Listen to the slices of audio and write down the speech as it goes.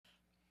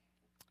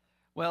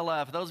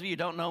Well, for those of you who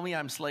don't know me,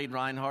 I'm Slade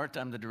Reinhardt.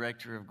 I'm the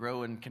director of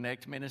Grow and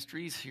Connect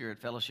Ministries here at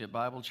Fellowship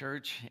Bible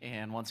Church.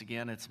 And once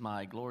again, it's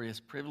my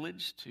glorious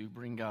privilege to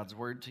bring God's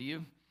Word to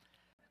you.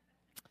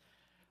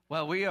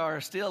 Well, we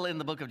are still in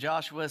the book of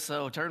Joshua,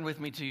 so turn with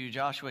me to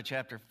Joshua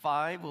chapter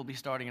 5. We'll be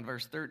starting in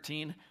verse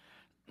 13.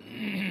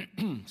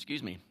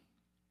 Excuse me.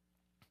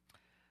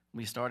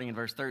 We'll be starting in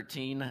verse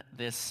 13.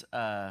 This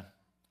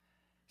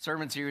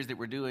sermon series that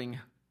we're doing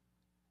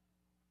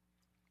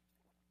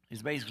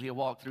is basically a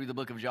walk through the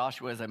book of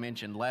Joshua, as I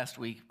mentioned last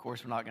week. Of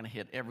course, we're not going to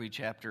hit every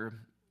chapter,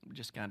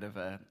 just kind of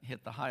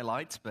hit the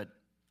highlights, but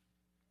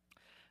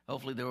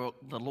hopefully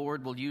the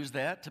Lord will use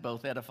that to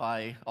both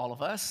edify all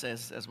of us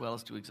as well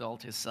as to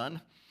exalt His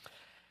Son.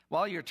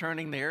 While you're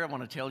turning there, I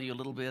want to tell you a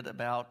little bit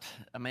about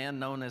a man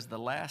known as the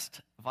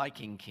last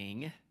Viking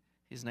king.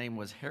 His name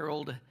was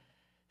Harald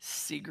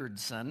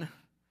Sigurdsson.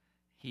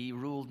 He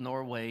ruled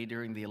Norway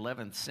during the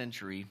 11th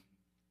century.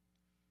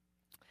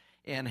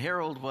 And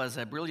Harald was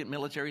a brilliant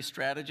military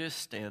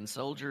strategist and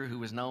soldier who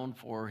was known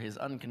for his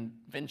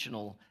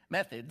unconventional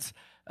methods.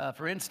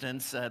 For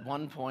instance, at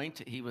one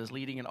point, he was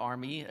leading an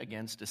army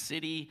against a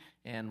city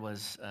and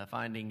was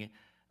finding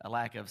a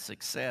lack of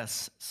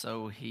success.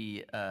 So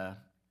he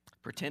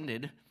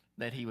pretended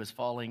that he was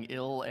falling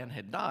ill and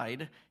had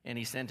died, and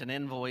he sent an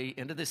envoy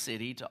into the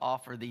city to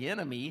offer the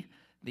enemy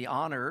the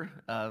honor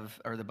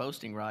of, or the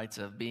boasting rights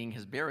of being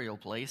his burial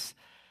place.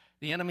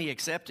 The enemy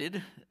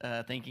accepted,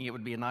 thinking it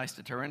would be a nice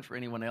deterrent for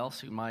anyone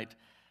else who might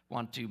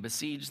want to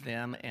besiege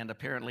them, and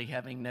apparently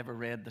having never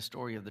read the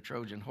story of the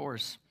Trojan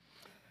horse.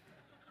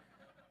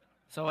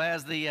 So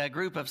as the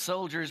group of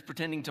soldiers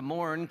pretending to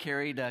mourn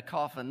carried a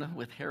coffin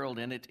with Harald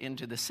in it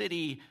into the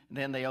city,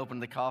 then they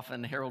opened the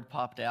coffin, Harald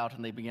popped out,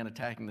 and they began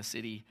attacking the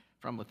city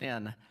from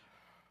within.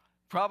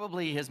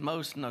 Probably his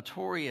most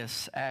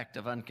notorious act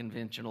of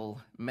unconventional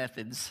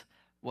methods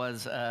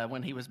was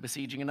when he was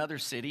besieging another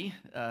city.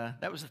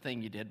 That was the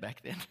thing you did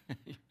back then.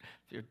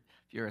 If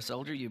you're a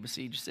soldier, you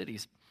besiege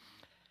cities.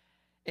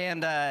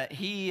 And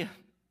he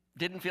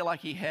didn't feel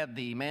like he had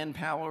the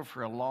manpower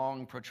for a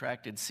long,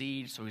 protracted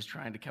siege, so he's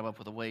trying to come up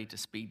with a way to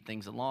speed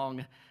things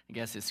along. I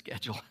guess his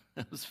schedule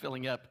was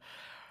filling up.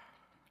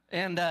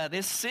 And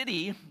this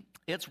city,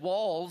 its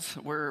walls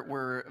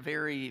were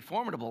very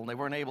formidable. They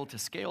weren't able to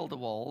scale the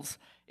walls.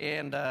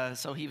 And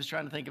so he was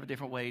trying to think of a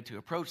different way to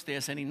approach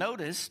this. And he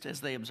noticed, as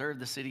they observed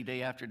the city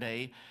day after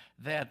day,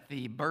 that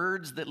the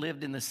birds that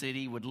lived in the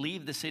city would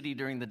leave the city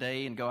during the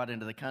day and go out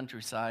into the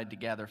countryside to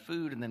gather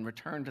food and then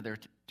return to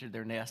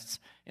their nests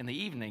in the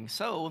evening.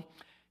 So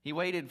he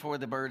waited for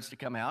the birds to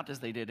come out, as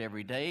they did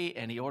every day,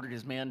 and he ordered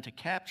his men to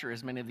capture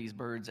as many of these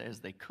birds as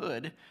they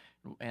could.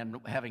 And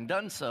having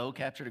done so,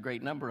 captured a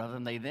great number of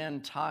them, they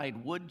then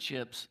tied wood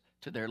chips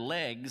to their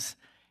legs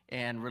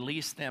and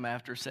released them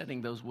after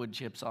setting those wood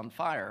chips on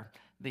fire.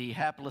 The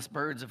hapless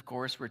birds, of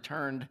course,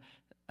 returned,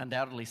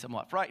 undoubtedly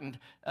somewhat frightened,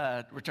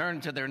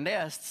 returned to their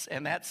nests,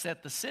 and that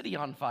set the city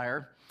on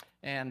fire,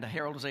 and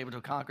Harald was able to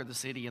conquer the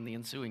city in the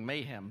ensuing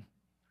mayhem.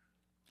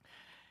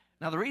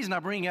 Now, the reason I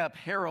bring up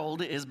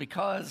Harald is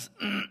because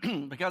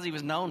he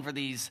was known for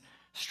these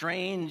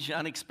strange,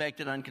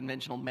 unexpected,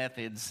 unconventional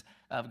methods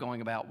of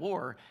going about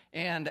war.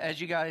 And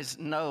as you guys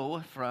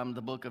know from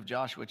the book of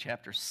Joshua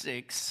chapter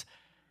 6,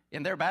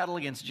 in their battle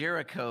against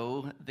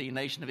Jericho, the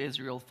nation of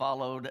Israel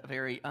followed a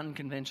very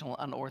unconventional,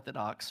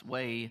 unorthodox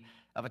way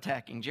of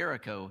attacking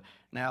Jericho.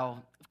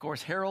 Now, of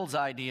course, Harald's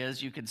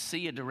ideas, you could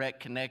see a direct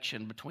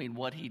connection between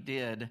what he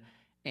did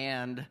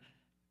and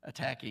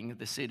attacking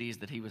the cities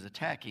that he was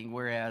attacking,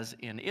 whereas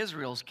in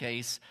Israel's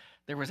case,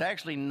 there was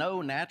actually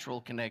no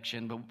natural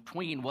connection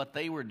between what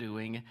they were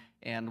doing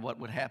and what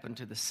would happen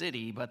to the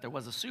city, but there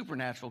was a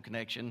supernatural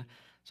connection,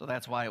 so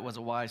that's why it was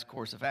a wise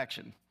course of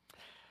action.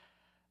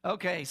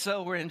 Okay,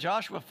 so we're in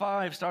Joshua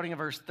 5, starting at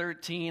verse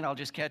 13. I'll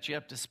just catch you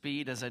up to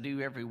speed as I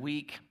do every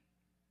week.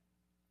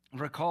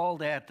 Recall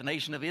that the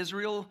nation of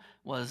Israel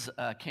was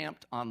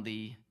camped on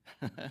the...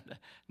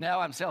 Now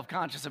I'm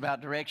self-conscious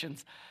about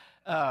directions.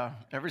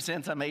 Ever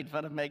since I made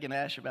fun of Megan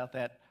Ash about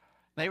that.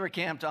 They were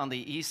camped on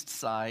the east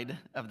side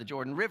of the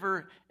Jordan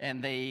River,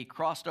 and they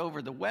crossed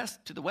over to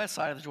the west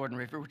side of the Jordan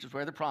River, which is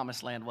where the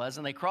Promised Land was,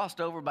 and they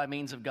crossed over by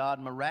means of God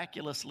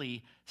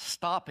miraculously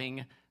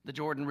stopping the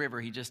Jordan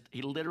River.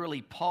 He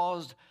literally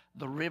paused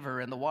the river,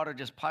 and the water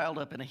just piled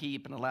up in a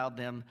heap and allowed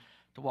them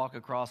to walk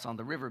across on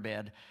the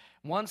riverbed.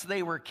 Once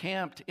they were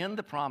camped in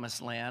the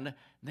Promised Land,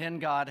 then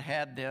God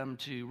had them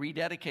to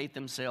rededicate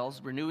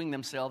themselves, renewing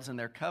themselves in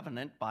their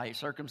covenant by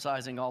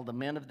circumcising all the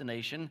men of the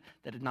nation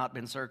that had not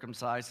been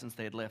circumcised since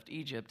they had left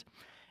Egypt.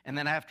 And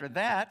then after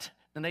that,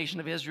 the nation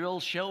of Israel,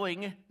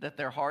 showing that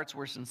their hearts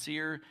were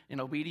sincere in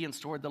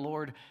obedience toward the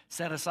Lord,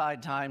 set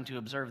aside time to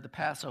observe the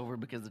Passover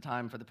because the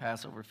time for the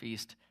Passover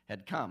feast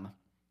had come.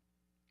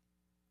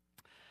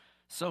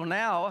 So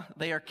now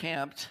they are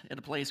camped at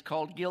a place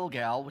called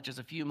Gilgal, which is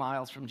a few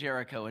miles from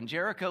Jericho. And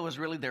Jericho is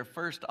really their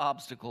first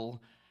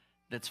obstacle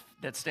that's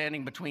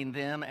standing between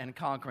them and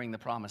conquering the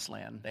Promised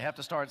Land. They have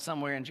to start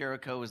somewhere, and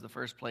Jericho is the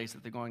first place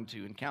that they're going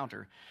to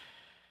encounter.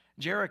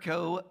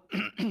 Jericho,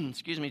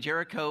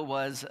 Jericho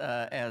was,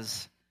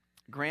 as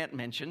Grant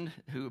mentioned,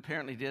 who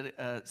apparently did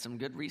some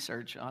good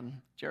research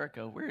on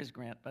Jericho. Where is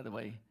Grant, by the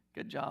way?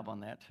 Good job on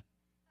that.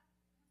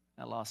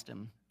 I lost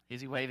him.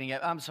 Is he waving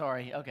at? I'm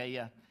sorry. Okay,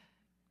 yeah.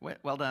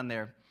 Well done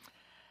there.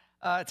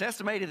 It's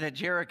estimated that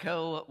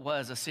Jericho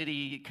was a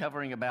city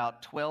covering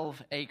about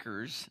 12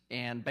 acres,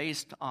 and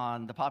based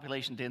on the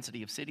population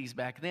density of cities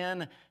back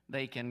then,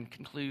 they can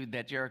conclude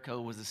that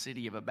Jericho was a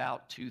city of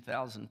about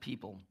 2,000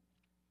 people.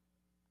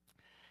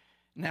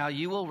 Now,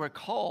 you will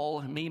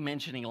recall me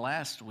mentioning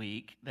last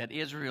week that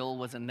Israel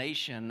was a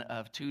nation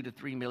of 2 to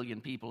 3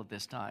 million people at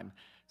this time.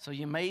 So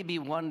you may be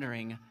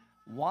wondering,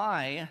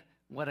 why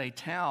would a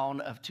town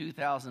of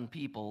 2,000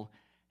 people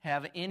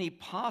have any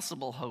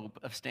possible hope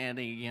of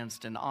standing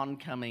against an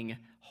oncoming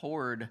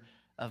horde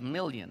of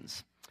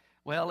millions?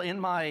 Well, in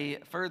my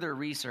further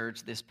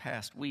research this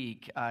past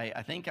week,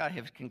 I think I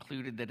have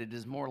concluded that it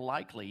is more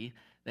likely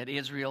that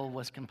Israel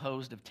was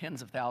composed of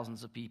tens of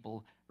thousands of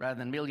people rather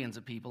than millions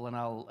of people, and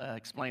I'll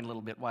explain a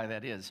little bit why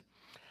that is.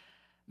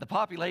 The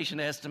population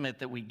estimate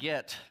that we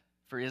get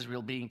for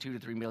Israel being 2 to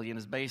 3 million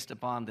is based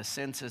upon the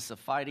census of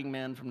fighting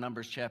men from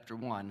Numbers chapter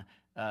 1.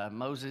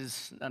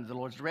 Moses, under the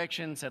Lord's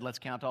direction, said, let's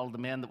count all of the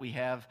men that we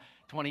have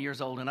 20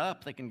 years old and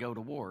up that can go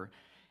to war.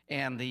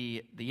 And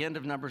the end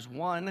of Numbers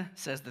 1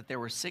 says that there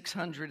were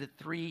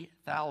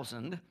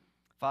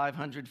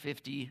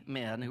 603,550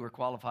 men who were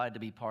qualified to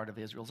be part of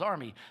Israel's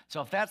army.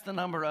 So if that's the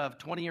number of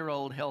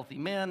 20-year-old healthy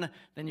men,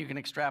 then you can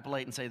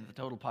extrapolate and say that the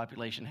total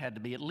population had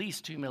to be at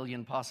least 2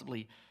 million,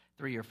 possibly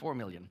 3 or 4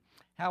 million.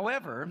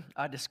 However,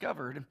 I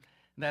discovered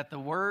that the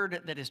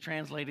word that is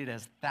translated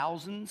as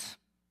thousands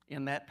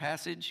in that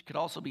passage could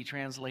also be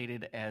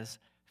translated as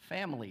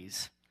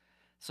families.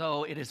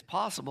 So it is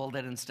possible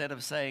that instead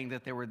of saying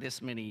that there were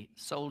this many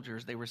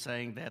soldiers, they were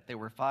saying that there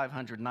were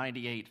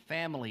 598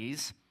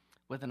 families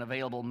with an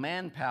available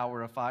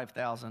manpower of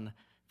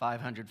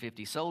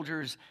 5,550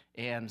 soldiers,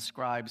 and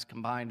scribes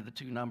combined the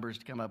two numbers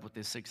to come up with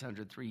this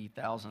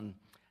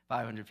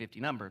 603,550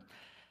 number.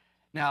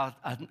 Now,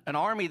 an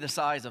army the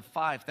size of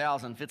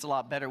 5,000 fits a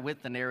lot better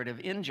with the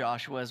narrative in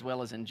Joshua as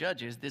well as in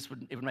Judges. It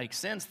would make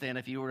sense then,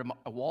 if you were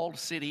a walled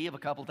city of a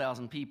couple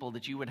thousand people,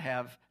 that you would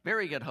have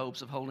very good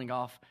hopes of holding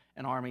off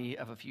an army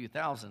of a few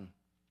thousand.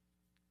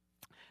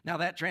 Now,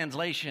 that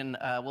translation,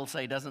 we'll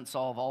say, doesn't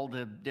solve all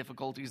the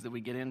difficulties that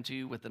we get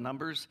into with the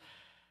numbers.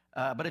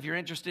 But if you're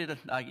interested,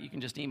 you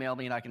can just email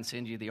me and I can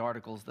send you the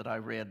articles that I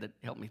read that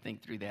helped me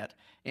think through that.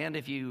 And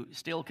if you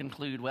still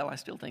conclude, well, I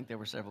still think there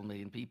were several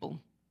million people,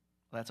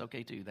 that's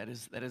okay too. That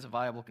is a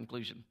viable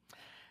conclusion.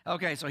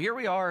 Okay, so here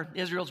we are.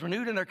 Israel's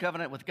renewed in their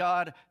covenant with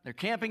God. They're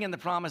camping in the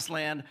promised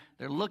land.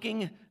 They're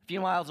looking a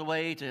few miles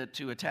away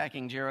to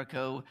attacking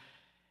Jericho.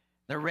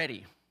 They're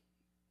ready.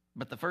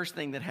 But the first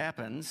thing that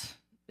happens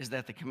is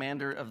that the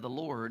commander of the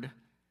Lord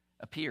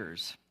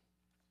appears.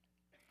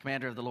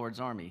 Commander of the Lord's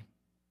army.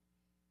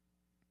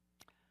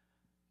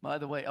 By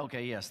the way,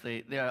 okay, yes,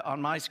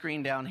 on my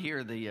screen down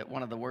here,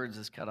 one of the words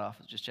is cut off.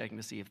 I was just checking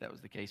to see if that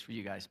was the case for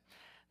you guys.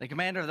 The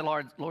commander of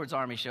the Lord's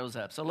army shows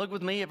up. So look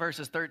with me at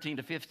verses 13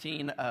 to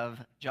 15 of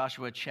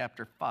Joshua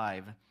chapter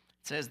 5. It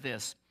says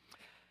this: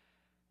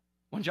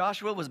 When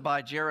Joshua was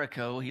by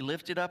Jericho, he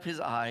lifted up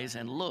his eyes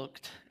and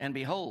looked, and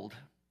behold,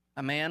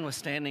 a man was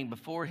standing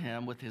before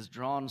him with his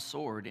drawn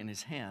sword in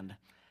his hand.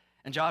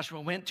 And Joshua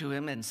went to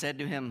him and said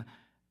to him,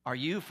 Are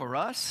you for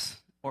us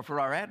or for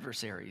our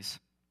adversaries?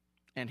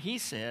 And he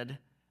said,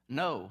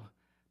 No,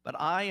 but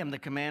I am the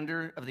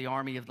commander of the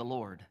army of the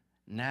Lord.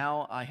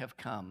 Now I have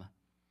come.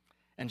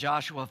 And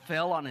Joshua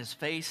fell on his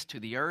face to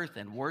the earth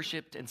and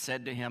worshipped and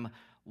said to him,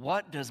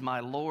 What does my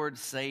Lord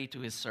say to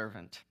his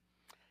servant?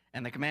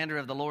 And the commander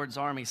of the Lord's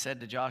army said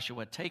to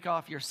Joshua, Take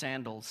off your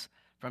sandals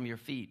from your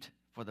feet,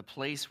 for the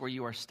place where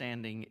you are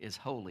standing is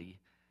holy.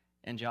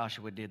 And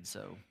Joshua did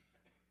so.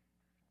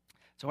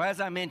 So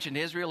as I mentioned,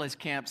 Israel is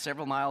camped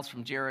several miles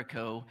from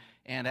Jericho,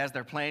 and as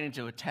they're planning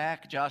to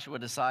attack, Joshua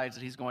decides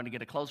that he's going to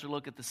get a closer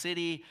look at the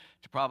city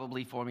to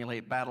probably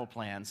formulate battle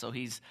plans. So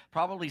he's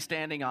probably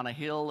standing on a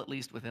hill, at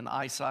least within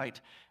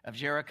eyesight of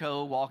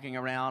Jericho, walking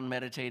around,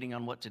 meditating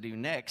on what to do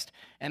next.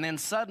 And then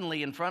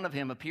suddenly in front of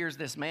him appears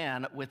this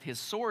man with his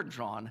sword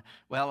drawn.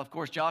 Well, of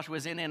course, Joshua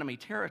is in enemy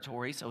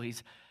territory, so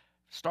he's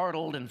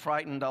startled and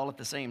frightened all at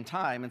the same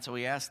time. And so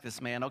he asks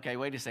this man, okay,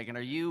 wait a second,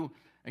 are you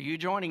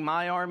joining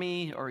my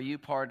army, or are you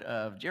part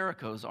of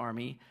Jericho's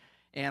army?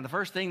 And the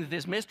first thing that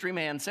this mystery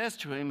man says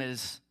to him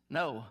is,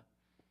 No,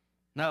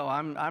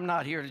 I'm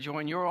not here to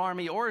join your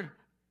army or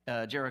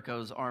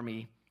Jericho's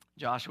army,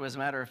 Joshua. As a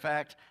matter of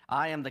fact,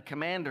 I am the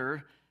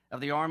commander of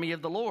the army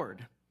of the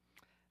Lord.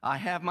 I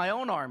have my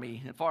own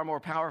army, far more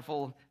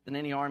powerful than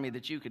any army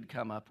that you could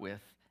come up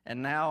with.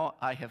 And now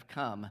I have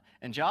come.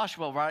 And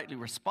Joshua rightly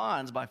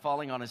responds by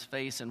falling on his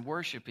face and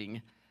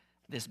worshiping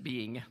this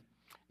being.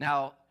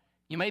 Now,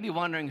 you may be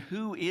wondering,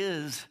 who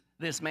is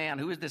this man?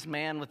 Who is this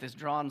man with this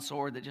drawn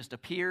sword that just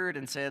appeared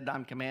and said,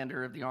 I'm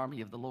commander of the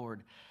army of the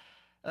Lord?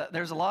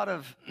 There's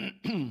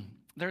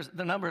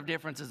the number of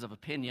differences of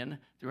opinion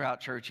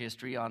throughout church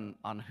history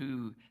on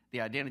who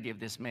the identity of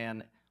this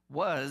man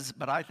was,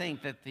 but I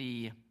think that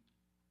the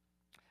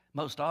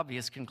most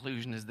obvious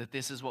conclusion is that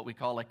this is what we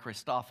call a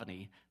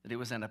Christophany, that it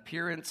was an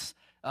appearance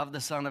of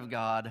the Son of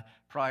God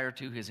prior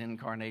to his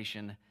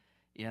incarnation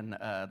in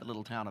the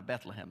little town of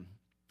Bethlehem.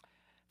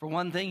 For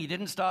one thing, he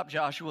didn't stop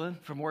Joshua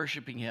from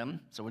worshiping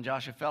him. So when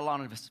Joshua fell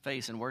on his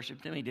face and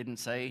worshiped him, he didn't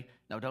say,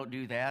 "No, don't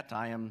do that.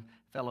 I am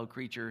a fellow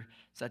creature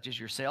such as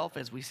yourself,"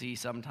 as we see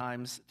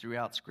sometimes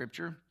throughout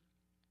Scripture.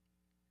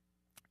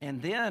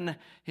 And then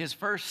his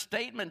first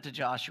statement to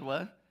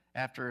Joshua,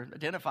 after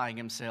identifying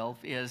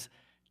himself, is,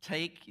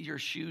 "Take your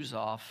shoes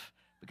off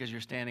because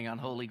you're standing on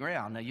holy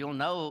ground." Now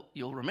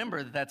you'll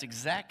remember that that's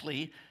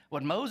exactly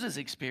what Moses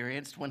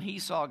experienced when he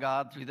saw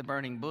God through the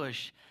burning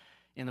bush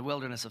in the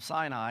wilderness of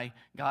Sinai.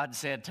 God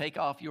said, "Take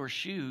off your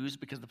shoes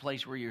because the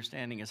place where you're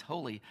standing is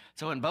holy."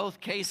 So in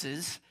both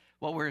cases,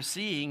 what we're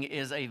seeing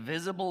is a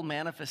visible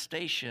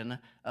manifestation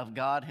of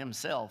God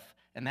himself,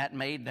 and that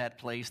made that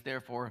place,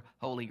 therefore,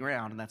 holy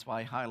ground. And that's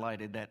why I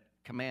highlighted that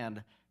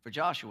command for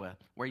Joshua,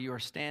 where you are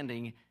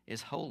standing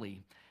is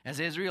holy. As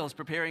Israel is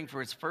preparing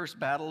for its first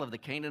battle of the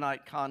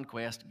Canaanite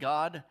conquest,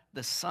 God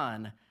the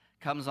Son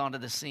comes onto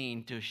the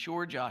scene to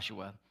assure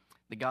Joshua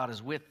that God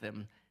is with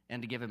them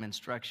and to give him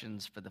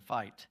instructions for the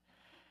fight.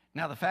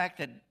 Now, the fact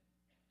that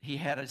he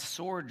had a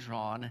sword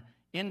drawn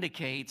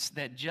indicates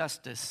that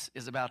justice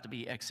is about to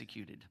be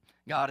executed.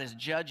 God is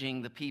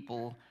judging the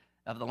people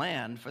of the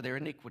land for their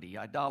iniquity,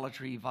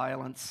 idolatry,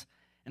 violence,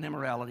 and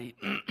immorality,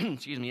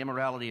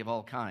 immorality of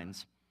all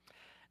kinds.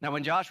 Now,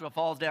 when Joshua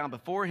falls down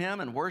before him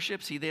and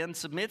worships, he then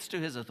submits to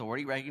his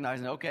authority,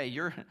 recognizing, okay,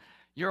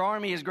 your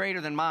army is greater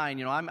than mine.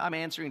 I'm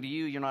answering to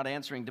you. You're not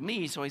answering to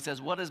me. So he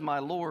says, "What does my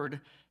Lord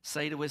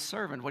say to his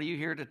servant? What are you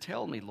here to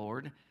tell me,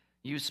 Lord?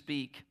 You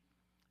speak,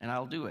 and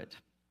I'll do it."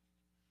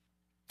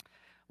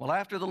 Well,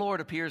 after the Lord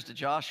appears to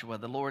Joshua,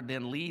 the Lord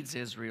then leads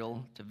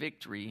Israel to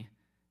victory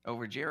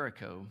over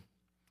Jericho.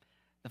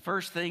 The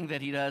first thing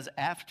that he does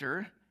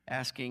after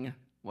asking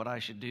what I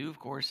should do, of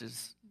course,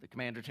 is the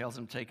commander tells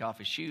him to take off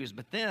his shoes.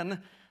 But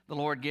then the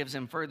Lord gives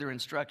him further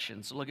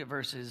instructions. So look at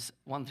verses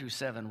 1 through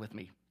 7 with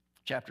me,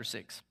 chapter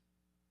 6.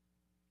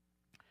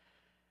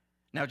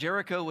 Now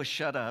Jericho was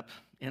shut up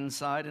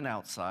inside and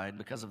outside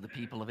because of the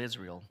people of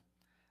Israel.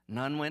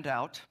 None went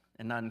out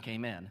and none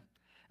came in.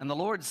 And the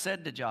Lord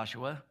said to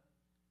Joshua,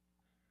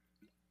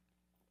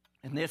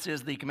 and this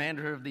is the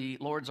commander of the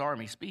Lord's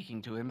army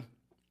speaking to him,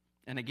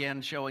 and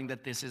again showing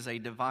that this is a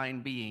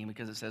divine being,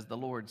 because it says the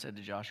Lord said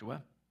to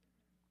Joshua,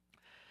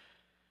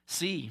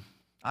 "See,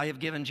 I have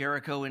given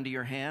Jericho into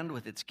your hand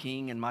with its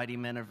king and mighty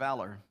men of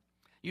valor.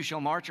 You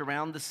shall march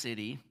around the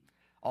city,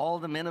 all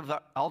the men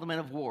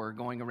of war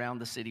going around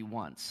the city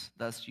once.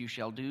 Thus you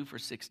shall do for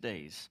 6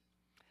 days.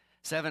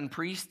 7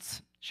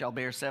 priests shall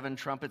bear 7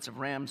 trumpets of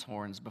ram's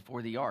horns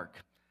before the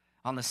ark.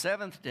 On the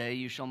 7th day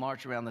you shall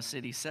march around the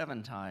city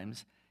 7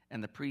 times,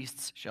 and the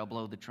priests shall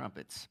blow the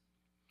trumpets.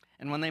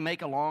 And when they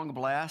make a long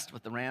blast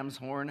with the ram's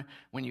horn,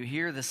 when you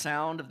hear the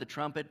sound of the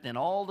trumpet, then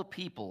all the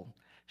people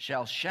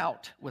shall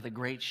shout with a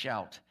great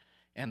shout,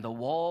 and the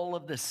wall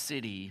of the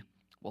city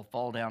will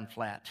fall down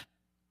flat,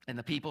 and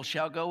the people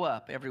shall go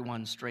up,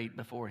 everyone straight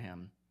before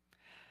him."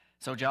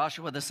 So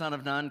Joshua the son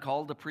of Nun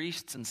called the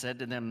priests and said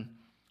to them,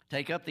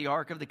 "Take up the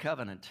ark of the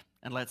covenant,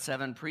 and let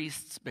 7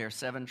 priests bear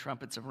 7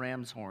 trumpets of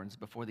ram's horns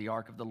before the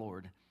ark of the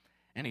Lord."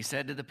 And he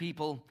said to the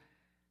people,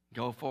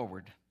 "Go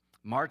forward,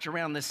 march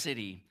around the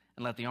city,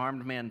 and let the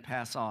armed men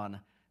pass on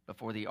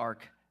before the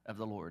ark of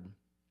the Lord."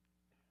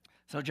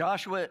 So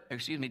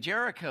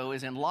Jericho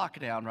is in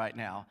lockdown right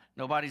now.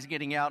 Nobody's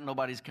getting out,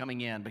 nobody's coming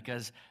in,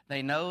 because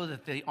they know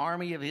that the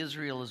army of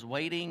Israel is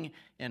waiting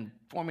and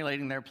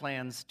formulating their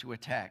plans to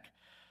attack.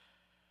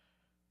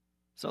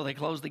 So they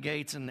close the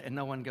gates and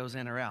no one goes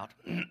in or out.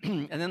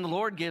 And then the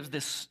Lord gives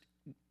this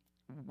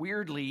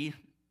weirdly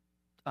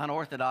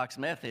unorthodox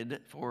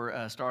method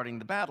for starting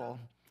the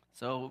battle.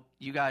 So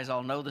you guys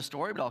all know the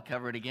story, but I'll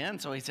cover it again.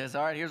 So he says,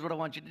 all right, here's what I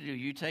want you to do.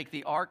 You take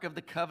the Ark of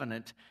the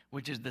Covenant,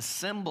 which is the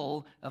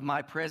symbol of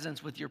my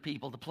presence with your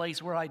people, the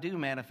place where I do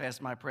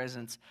manifest my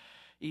presence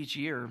each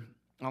year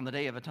on the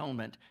Day of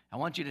Atonement. I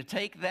want you to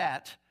take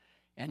that,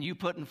 and you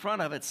put in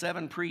front of it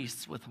 7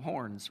 priests with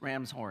horns,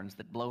 ram's horns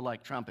that blow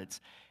like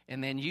trumpets.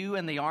 And then you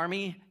and the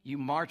army, you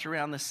march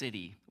around the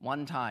city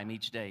 1 time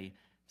each day.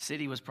 The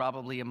city was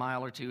probably a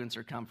mile or 2 in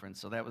circumference,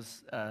 so that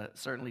was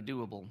certainly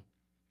doable.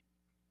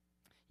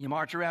 You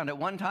march around at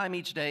 1 time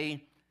each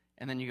day,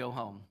 and then you go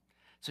home.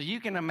 So you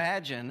can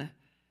imagine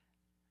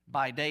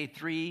by day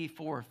 3,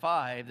 4,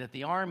 5 that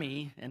the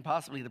army, and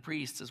possibly the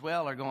priests as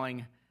well, are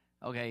going,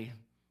 okay,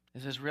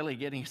 is this really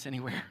getting us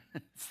anywhere?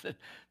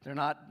 They're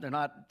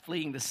not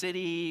fleeing the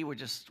city. We're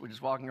just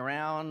walking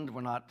around. We're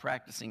not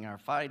practicing our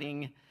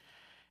fighting.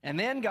 And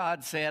then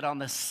God said, on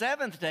the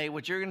 7th day,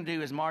 what you're going to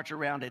do is march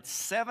around it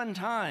 7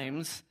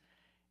 times,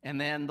 and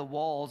then the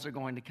walls are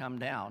going to come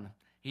down.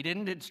 He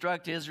didn't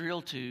instruct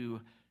Israel to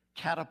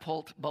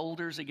catapult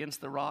boulders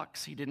against the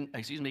rocks.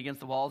 Against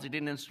the walls. He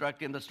didn't instruct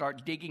them to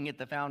start digging at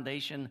the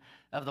foundation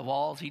of the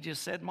walls. He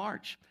just said,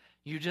 march.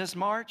 You just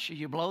march,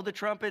 you blow the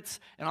trumpets,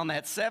 and on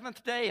that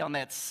 7th day, on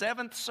that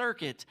 7th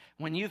circuit,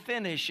 when you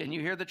finish and you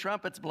hear the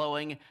trumpets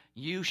blowing,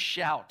 you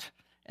shout.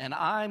 and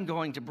I'm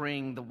going to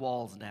bring the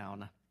walls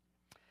down.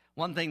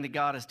 One thing that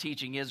God is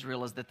teaching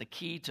Israel is that the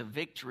key to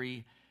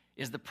victory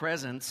is the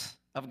presence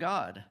of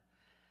God.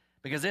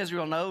 Because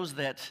Israel knows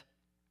that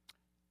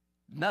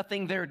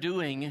nothing they're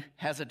doing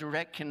has a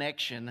direct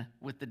connection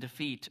with the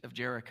defeat of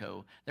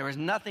Jericho. There is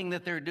nothing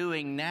that they're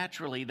doing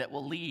naturally that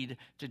will lead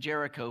to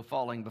Jericho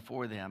falling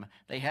before them.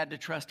 They had to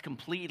trust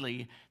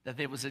completely that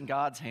it was in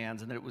God's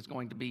hands and that it was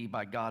going to be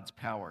by God's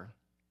power.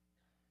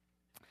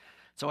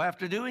 So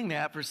after doing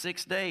that for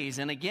 6 days,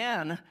 and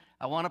again,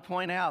 I want to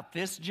point out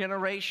this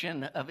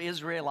generation of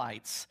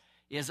Israelites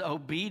is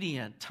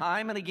obedient.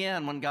 Time and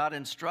again, when God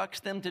instructs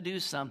them to do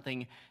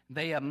something,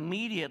 they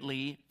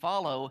immediately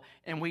follow,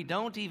 and we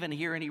don't even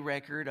hear any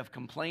record of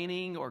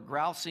complaining or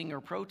grousing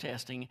or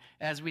protesting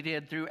as we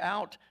did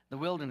throughout the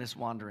wilderness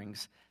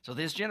wanderings. So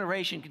this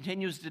generation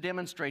continues to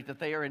demonstrate that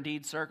they are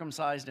indeed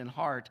circumcised in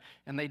heart,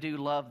 and they do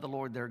love the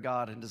Lord their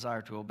God and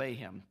desire to obey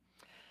him.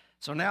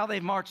 So now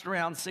they've marched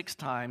around 6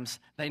 times.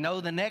 They know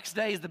the next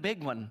day is the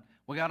big one.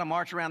 We got to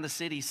march around the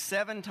city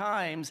 7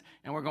 times,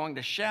 and we're going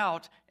to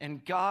shout,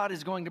 and God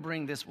is going to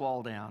bring this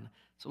wall down.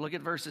 So look at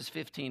verses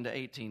 15 to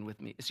 18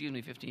 with me.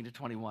 15 to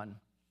 21.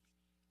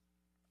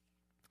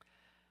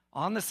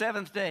 On the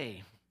 7th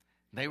day,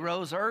 they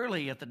rose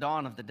early at the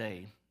dawn of the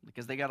day,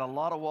 because they got a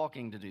lot of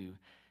walking to do.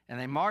 And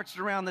they marched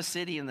around the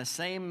city in the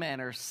same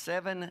manner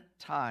 7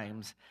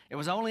 times. It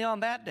was only on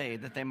that day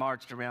that they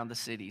marched around the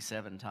city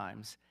 7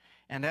 times.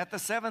 And at the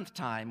 7th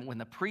time, when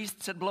the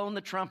priests had blown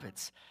the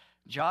trumpets,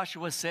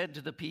 Joshua said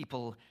to the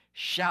people,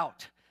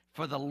 "Shout,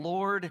 for the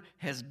Lord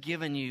has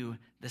given you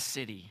the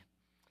city.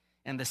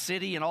 And the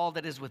city and all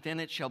that is within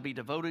it shall be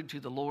devoted to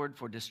the Lord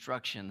for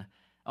destruction.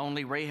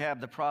 Only Rahab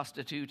the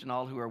prostitute and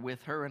all who are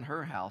with her in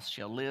her house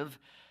shall live,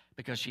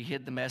 because she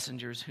hid the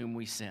messengers whom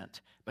we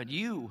sent. But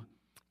you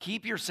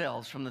keep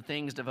yourselves from the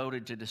things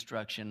devoted to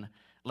destruction,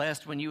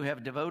 lest when you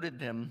have devoted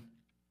them,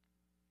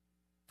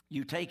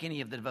 you take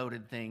any of the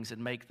devoted things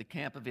and make the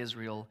camp of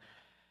Israel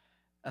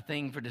a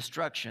thing for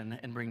destruction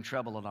and bring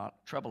trouble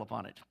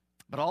upon it.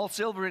 But all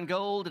silver and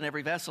gold and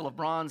every vessel of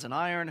bronze and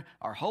iron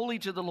are holy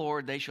to the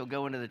Lord. They shall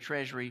go into the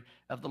treasury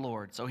of the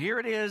Lord." So here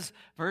it is,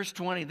 verse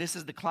 20. This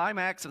is the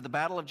climax of the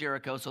battle of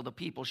Jericho. So the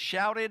people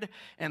shouted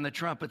and the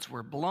trumpets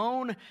were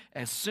blown.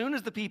 As soon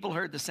as the people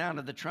heard the sound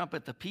of the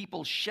trumpet, the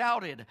people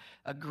shouted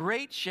a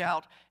great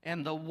shout,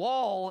 and the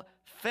wall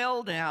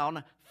fell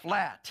down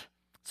flat,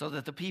 so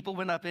that the people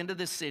went up into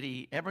the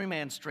city, every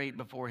man straight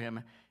before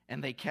him,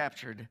 and they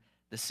captured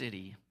the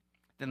city.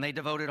 Then they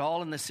devoted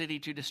all in the city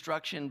to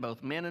destruction,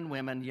 both men and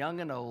women, young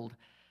and old,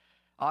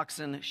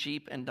 oxen,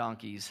 sheep, and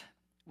donkeys,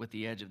 with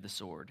the edge of the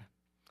sword.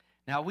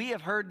 Now, we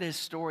have heard this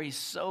story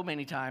so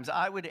many times.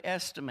 I would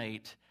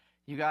estimate,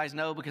 you guys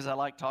know because I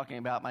like talking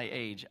about my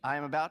age, I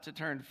am about to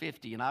turn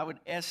 50, and I would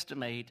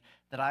estimate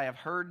that I have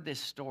heard this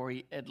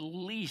story at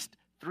least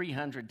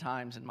 300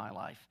 times in my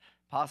life,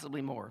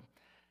 possibly more.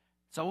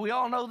 So we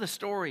all know the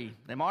story.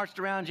 They marched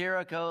around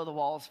Jericho, the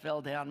walls fell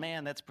down.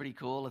 Man, that's pretty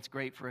cool. It's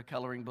great for a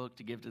coloring book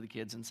to give to the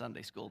kids in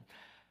Sunday school.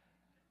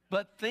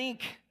 But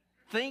think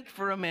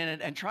for a minute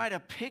and try to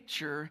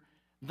picture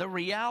the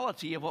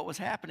reality of what was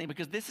happening,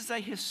 because this is a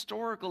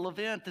historical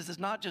event. This is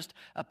not just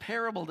a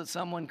parable that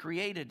someone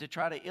created to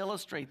try to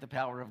illustrate the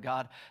power of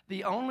God.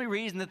 The only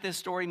reason that this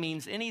story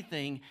means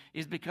anything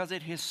is because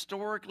it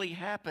historically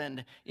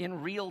happened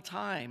in real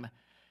time.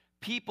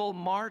 People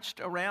marched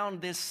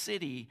around this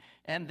city,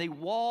 and the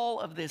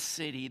wall of this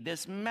city,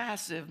 this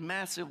massive,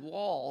 massive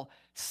wall,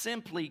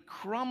 simply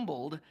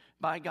crumbled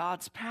by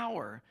God's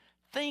power.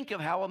 Think of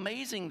how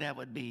amazing that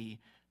would be.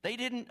 They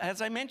didn't, as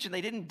I mentioned,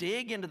 they didn't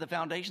dig into the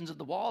foundations of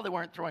the wall. They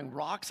weren't throwing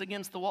rocks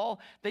against the wall.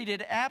 They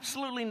did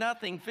absolutely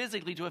nothing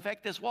physically to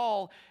affect this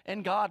wall,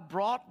 and God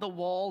brought the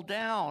wall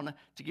down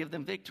to give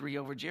them victory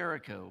over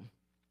Jericho.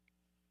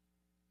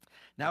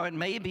 Now, it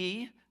may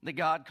be that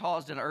God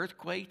caused an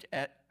earthquake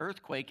at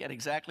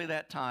exactly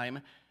that time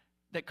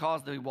that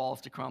caused the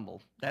walls to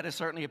crumble. That is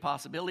certainly a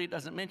possibility. It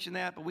doesn't mention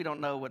that, but we don't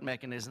know what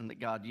mechanism that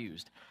God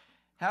used.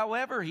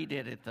 However he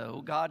did it,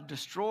 though, God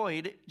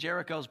destroyed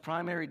Jericho's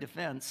primary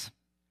defense.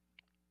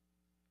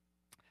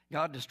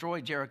 God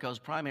destroyed Jericho's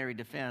primary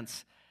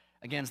defense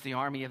against the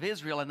army of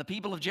Israel. And the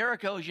people of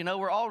Jericho, as you know,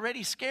 were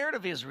already scared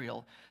of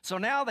Israel. So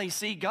now they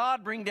see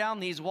God bring down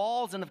these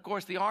walls, and of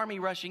course the army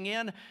rushing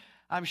in.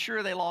 I'm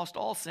sure they lost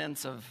all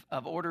sense of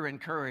order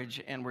and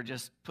courage and were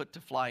just put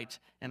to flight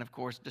and, of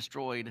course,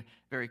 destroyed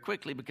very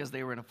quickly because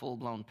they were in a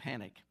full-blown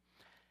panic.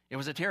 It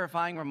was a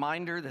terrifying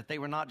reminder that they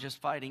were not just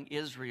fighting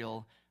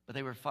Israel, but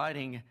they were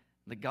fighting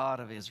the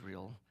God of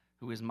Israel,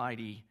 who is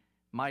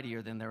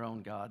mightier than their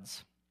own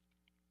gods.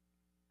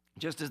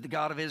 Just as the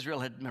God of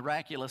Israel had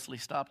miraculously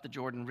stopped the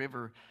Jordan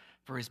River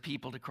for his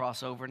people to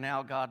cross over,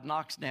 now God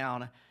knocks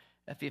down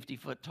a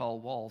 50-foot tall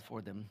wall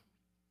for them.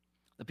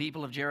 The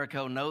people of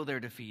Jericho know they're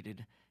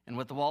defeated, and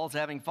with the walls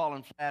having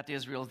fallen flat,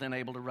 Israel is then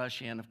able to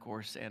rush in, of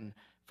course, and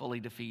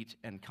fully defeat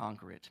and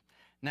conquer it.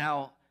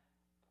 Now,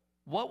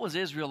 what was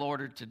Israel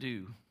ordered to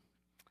do?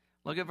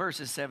 Look at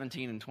verses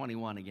 17 and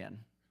 21 again.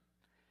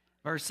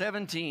 Verse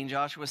 17,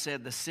 Joshua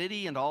said, "The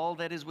city and all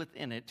that is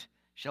within it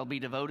shall be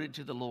devoted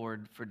to the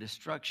Lord for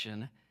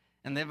destruction.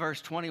 And then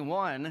verse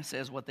 21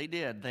 says what they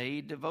did.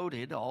 They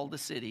devoted all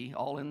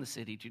in the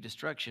city to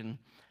destruction,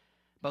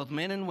 both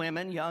men and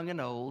women, young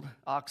and old,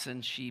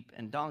 oxen, sheep,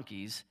 and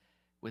donkeys,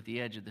 with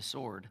the edge of the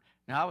sword.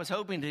 Now, I was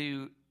hoping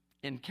to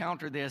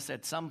encounter this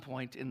at some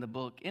point in the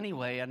book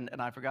anyway, and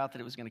I forgot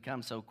that it was going to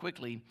come so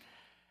quickly.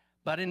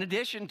 But in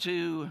addition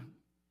to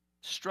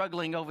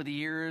struggling over the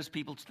years,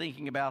 people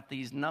thinking about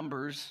these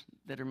numbers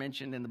that are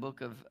mentioned in the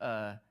book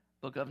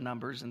of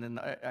Numbers, and then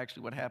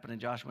actually what happened in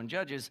Joshua and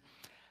Judges,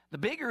 the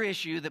bigger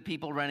issue that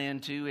people run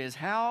into is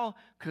how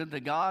could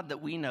the God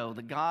that we know,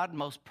 the God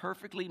most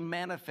perfectly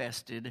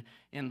manifested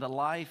in the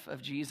life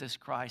of Jesus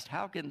Christ,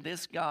 how can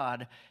this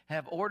God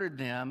have ordered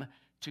them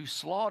to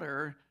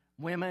slaughter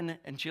women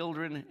and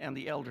children and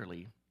the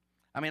elderly?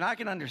 I mean, I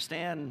can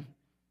understand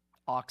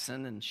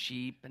oxen and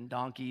sheep and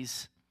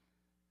donkeys.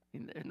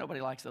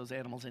 Nobody likes those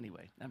animals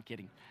anyway. I'm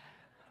kidding.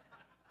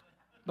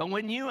 But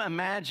when you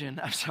imagine,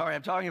 I'm sorry,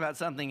 I'm talking about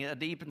something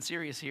deep and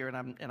serious here,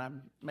 and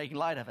I'm making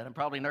light of it. I'm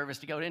probably nervous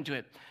to go into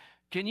it.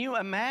 Can you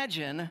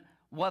imagine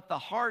what the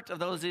heart of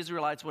those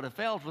Israelites would have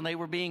felt when they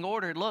were being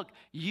ordered, look,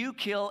 you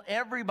kill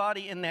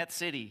everybody in that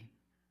city,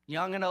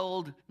 young and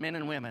old, men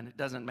and women, it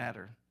doesn't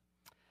matter.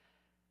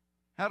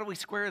 How do we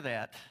square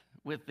that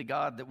with the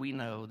God that we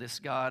know, this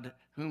God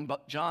whom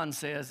John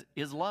says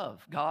is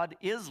love? God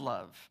is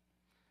love.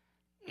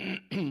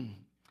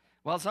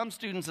 Well, some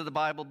students of the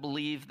Bible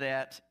believe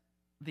that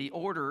the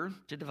order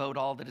to devote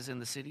all that is in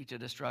the city to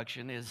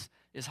destruction is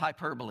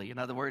hyperbole. In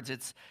other words,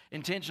 it's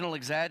intentional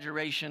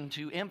exaggeration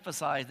to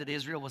emphasize that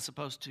Israel was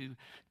supposed to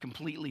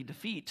completely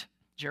defeat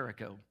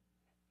Jericho.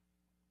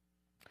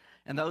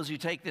 And those who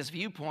take this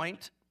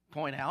viewpoint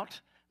point out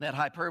that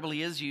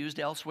hyperbole is used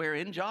elsewhere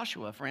in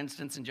Joshua. For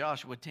instance, in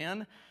Joshua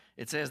 10,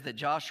 it says that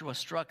Joshua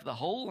struck the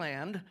whole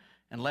land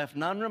and left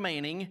none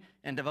remaining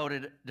and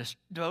devoted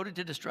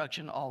to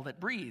destruction all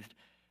that breathed.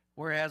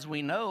 Whereas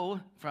we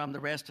know from the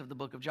rest of the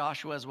book of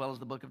Joshua as well as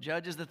the book of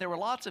Judges that there were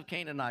lots of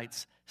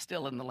Canaanites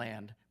still in the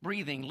land,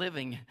 breathing,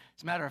 living.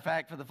 As a matter of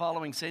fact, for the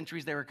following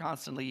centuries, they were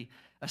constantly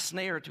a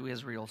snare to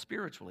Israel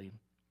spiritually.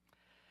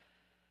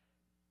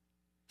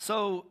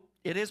 So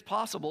it is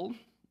possible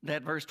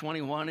that verse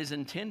 21 is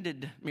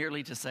intended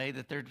merely to say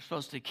that they're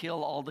supposed to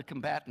kill all the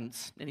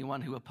combatants,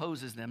 anyone who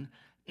opposes them,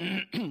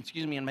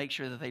 and make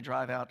sure that they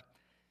drive out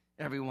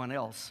everyone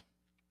else.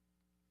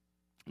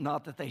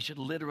 Not that they should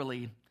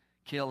literally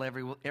kill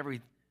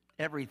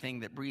everything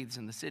that breathes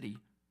in the city.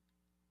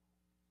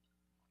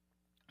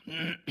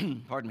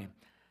 Pardon me.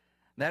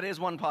 That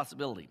is one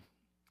possibility.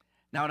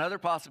 Now, another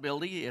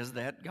possibility is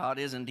that God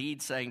is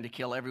indeed saying to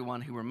kill everyone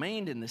who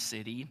remained in the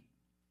city,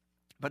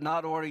 but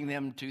not ordering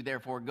them to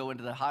therefore go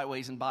into the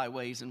highways and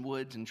byways and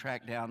woods and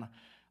track down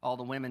all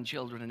the women,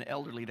 children, and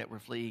elderly that were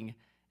fleeing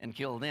and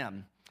kill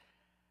them.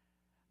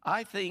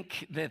 I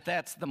think that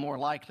that's the more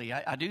likely.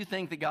 I do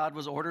think that God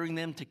was ordering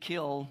them to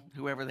kill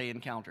whoever they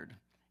encountered.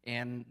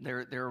 And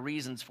there are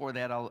reasons for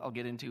that I'll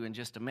get into in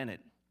just a minute.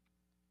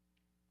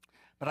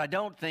 But I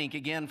don't think,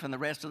 again, from the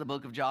rest of the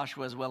book of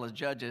Joshua as well as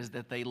Judges,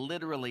 that they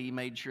literally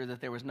made sure that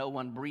there was no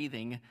one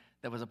breathing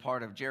that was a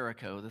part of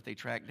Jericho, that they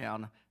tracked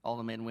down all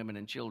the men, women,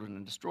 and children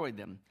and destroyed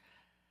them.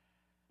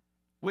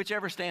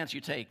 Whichever stance you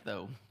take,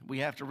 though, we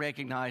have to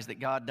recognize that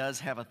God does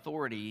have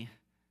authority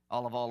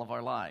all of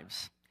our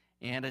lives.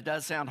 And it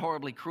does sound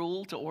horribly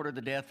cruel to order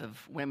the death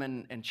of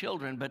women and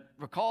children, but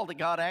recall that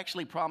God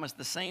actually promised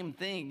the same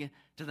thing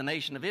to the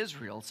nation of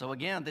Israel. So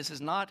again, this is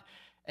not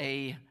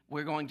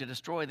we're going to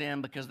destroy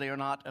them because they are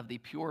not of the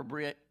pure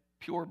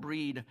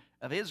breed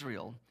of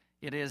Israel.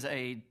 It is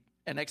an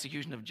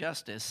execution of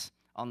justice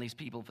on these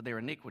people for their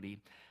iniquity.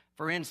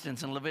 For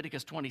instance, in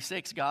Leviticus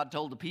 26, God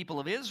told the people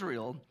of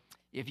Israel,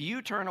 if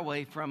you turn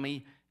away from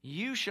me,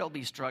 you shall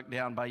be struck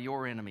down by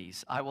your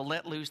enemies. I will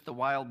let loose the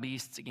wild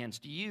beasts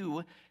against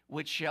you,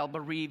 which shall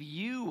bereave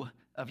you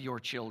of your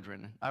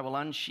children. I will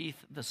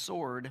unsheath the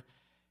sword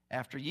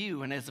after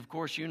you. And as of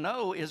course you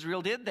know,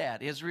 Israel did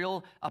that.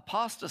 Israel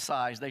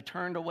apostatized. They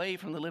turned away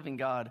from the living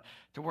God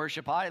to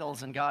worship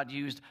idols, and God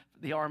used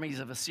the armies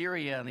of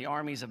Assyria and the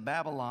armies of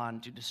Babylon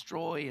to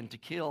destroy and to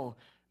kill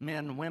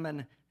men,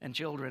 women, and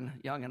children,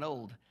 young and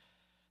old.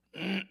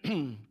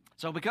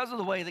 So because of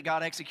the way that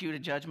God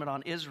executed judgment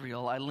on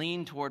Israel, I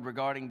lean toward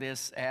regarding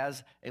this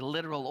as a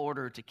literal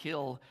order to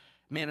kill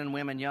men and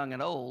women, young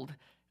and old,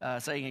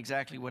 saying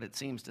exactly what it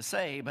seems to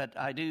say, but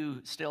I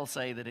do still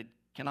say that it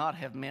cannot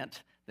have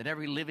meant that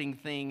every living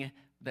thing,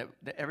 that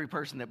every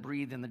person that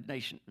breathed in the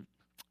nation,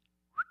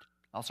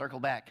 I'll circle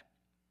back.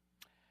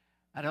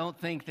 I don't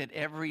think that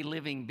every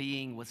living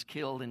being was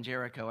killed in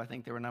Jericho. I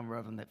think there were a number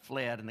of them that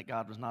fled and that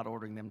God was not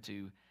ordering them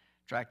to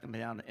track them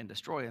down and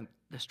destroy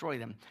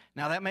them.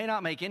 Now, that may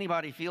not make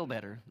anybody feel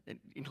better,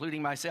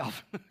 including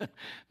myself, but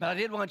I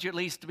did want you at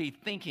least to be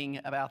thinking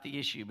about the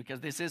issue, because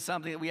this is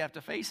something that we have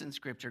to face in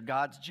Scripture,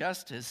 God's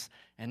justice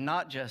and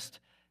not just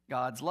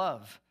God's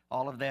love.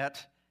 All of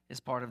that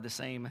is part of the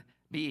same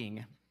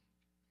being.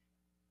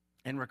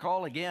 And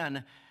recall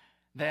again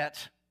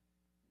that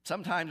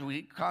Sometimes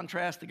we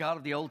contrast the God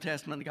of the Old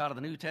Testament and the God of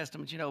the New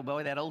Testament. You know,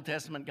 boy, that Old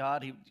Testament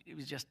God, he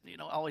was just,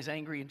 always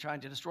angry and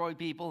trying to destroy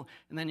people.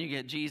 And then you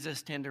get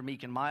Jesus, tender,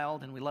 meek, and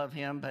mild, and we love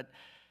him. But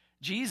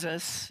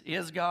Jesus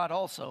is God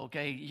also,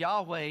 okay?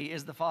 Yahweh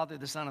is the Father,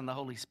 the Son, and the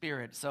Holy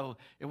Spirit. So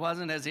it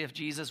wasn't as if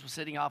Jesus was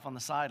sitting off on the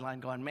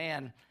sideline going,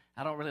 man,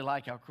 I don't really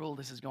like how cruel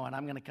this is going.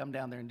 I'm going to come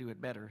down there and do it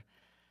better.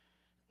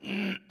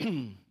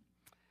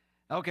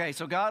 Okay,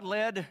 so God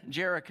led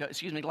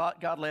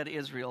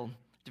Israel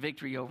to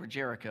victory over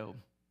Jericho.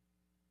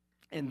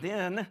 And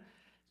then,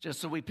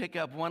 just so we pick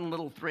up one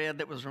little thread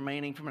that was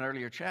remaining from an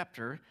earlier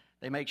chapter,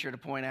 they make sure to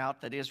point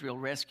out that Israel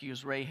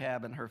rescues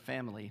Rahab and her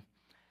family.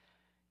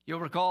 You'll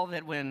recall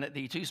that when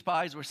the two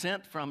spies were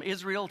sent from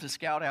Israel to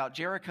scout out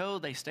Jericho,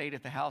 they stayed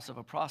at the house of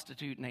a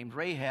prostitute named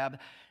Rahab.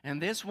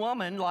 And this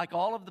woman, like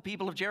all of the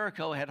people of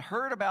Jericho, had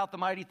heard about the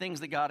mighty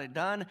things that God had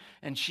done,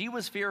 and she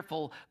was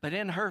fearful. But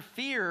in her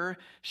fear,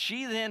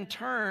 she then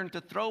turned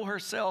to throw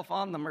herself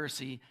on the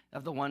mercy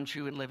of the one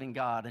true and living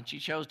God. And she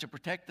chose to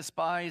protect the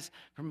spies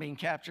from being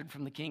captured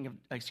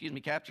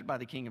by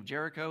the king of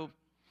Jericho.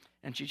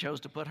 And she chose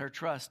to put her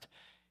trust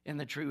in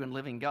the true and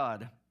living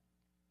God.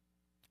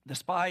 The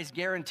spies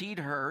guaranteed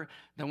her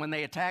that when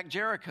they attacked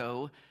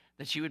Jericho,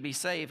 that she would be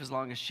safe as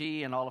long as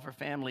she and all of her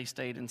family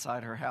stayed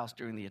inside her house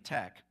during the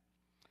attack.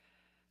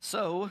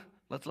 So,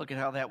 let's look at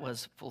how that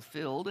was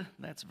fulfilled.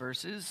 That's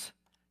verses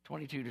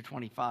 22 to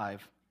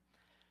 25.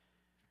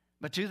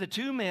 But to the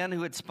two men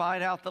who had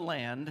spied out the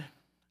land,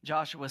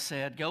 Joshua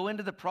said, "Go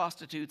into the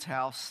prostitute's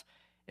house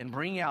and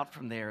bring out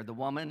from there the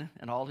woman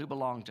and all who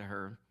belong to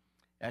her,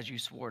 as you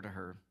swore to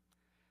her."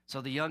 So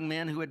the young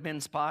men who had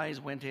been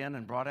spies went in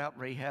and brought out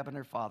Rahab and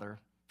her father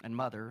and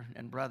mother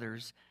and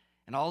brothers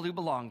and all who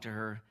belonged to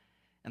her,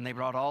 and they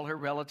brought all her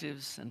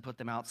relatives and put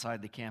them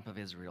outside the camp of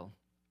Israel.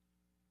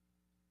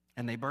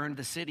 And they burned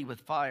the city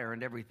with fire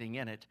and everything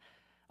in it.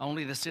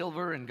 Only the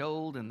silver and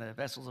gold and the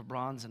vessels of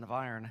bronze and of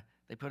iron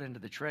they put into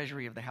the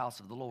treasury of the house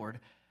of the Lord.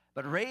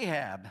 But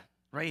Rahab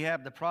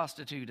the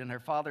prostitute, and her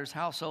father's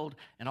household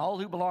and all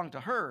who belonged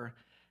to her,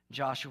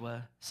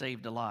 Joshua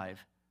saved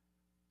alive.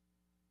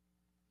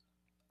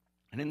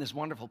 And in this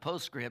wonderful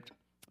postscript,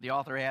 the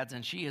author adds,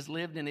 "And she has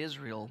lived in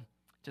Israel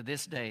to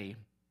this day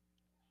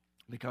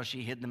because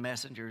she hid the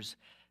messengers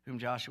whom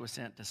Joshua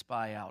sent to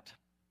spy out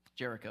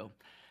Jericho."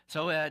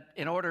 So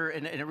in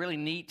a really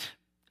neat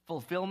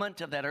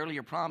fulfillment of that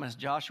earlier promise,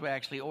 Joshua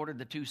actually ordered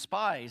the two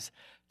spies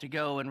to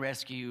go and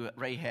rescue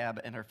Rahab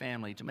and her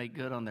family to make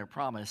good on their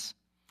promise.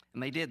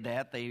 And they did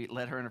that. They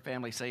led her and her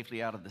family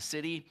safely out of the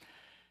city.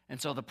 And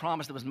so the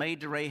promise that was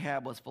made to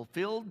Rahab was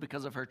fulfilled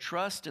because of her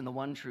trust in the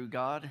one true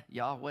God,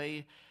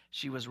 Yahweh.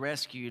 She was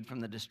rescued from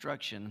the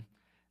destruction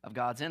of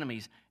God's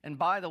enemies. And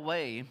by the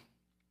way,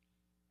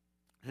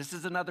 this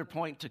is another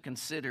point to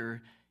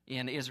consider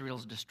in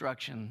Israel's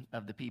destruction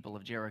of the people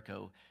of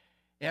Jericho.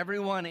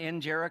 Everyone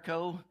in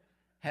Jericho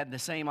had the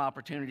same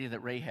opportunity that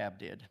Rahab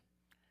did.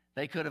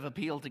 They could have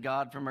appealed to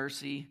God for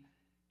mercy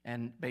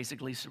and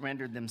basically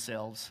surrendered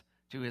themselves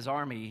to his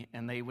army,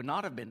 and they would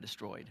not have been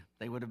destroyed.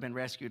 They would have been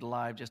rescued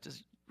alive, just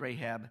as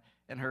Rahab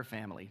and her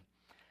family.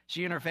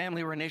 She and her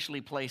family were initially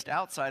placed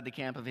outside the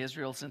camp of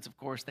Israel, since, of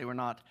course, they were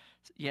not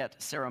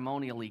yet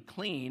ceremonially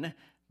clean,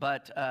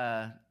 but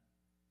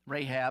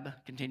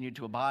Rahab continued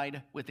to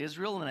abide with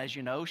Israel, and as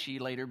you know, she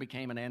later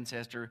became an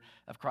ancestor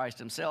of Christ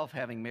himself,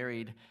 having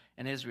married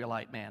an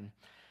Israelite man.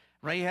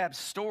 Rahab's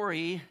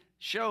story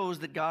shows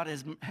that God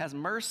has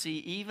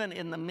mercy even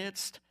in the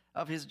midst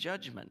of his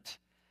judgment.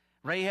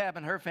 Rahab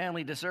and her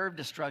family deserved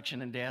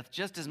destruction and death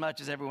just as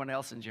much as everyone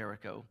else in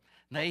Jericho.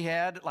 They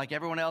had, like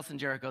everyone else in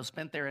Jericho,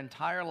 spent their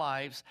entire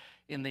lives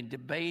in the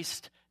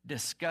debased,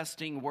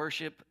 disgusting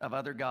worship of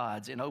other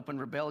gods, in open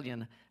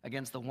rebellion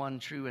against the one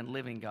true and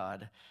living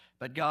God.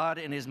 But God,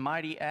 in his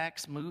mighty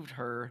acts, moved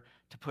her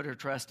to put her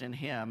trust in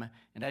him.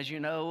 And as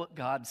you know,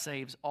 God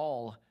saves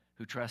all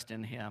who trust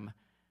in him,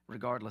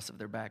 regardless of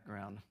their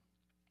background.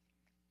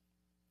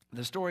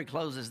 The story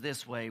closes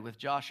this way, with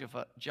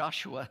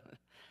Joshua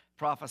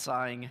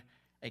prophesying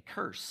a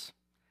curse.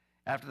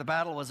 After the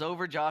battle was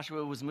over,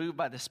 Joshua was moved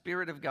by the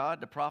Spirit of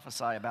God to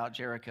prophesy about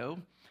Jericho.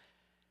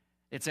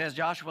 It says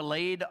Joshua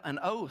laid an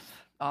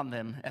oath on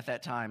them at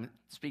that time,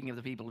 speaking of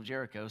the people of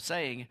Jericho,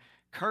 saying,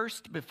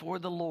 "Cursed before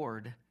the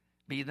Lord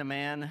be the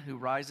man who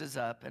rises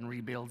up and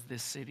rebuilds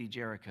this city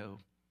Jericho.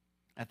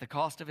 At the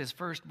cost of his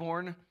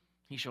firstborn,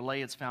 he shall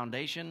lay its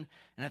foundation,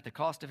 and at the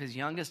cost of his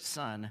youngest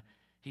son,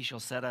 he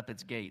shall set up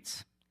its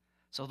gates."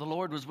 So the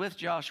Lord was with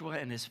Joshua,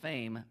 and his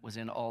fame was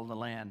in all the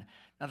land.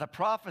 Now the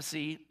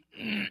prophecy,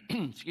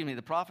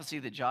 the prophecy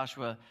that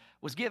Joshua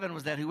was given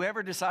was that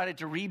whoever decided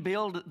to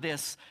rebuild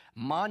this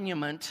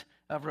monument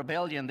of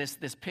rebellion,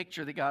 this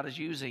picture that God is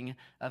using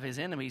of his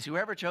enemies,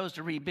 whoever chose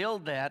to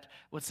rebuild that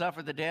would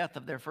suffer the death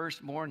of their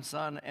firstborn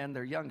son and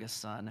their youngest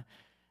son.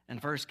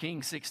 And 1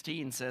 Kings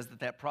 16 says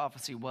that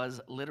prophecy was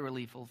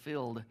literally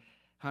fulfilled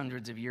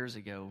hundreds of years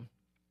ago.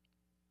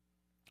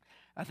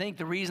 I think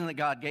the reason that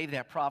God gave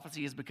that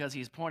prophecy is because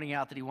he's pointing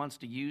out that he wants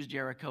to use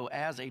Jericho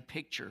as a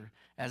picture,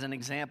 as an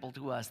example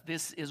to us.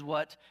 This is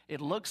what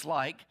it looks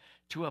like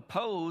to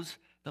oppose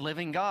the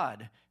living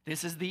God.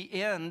 This is the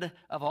end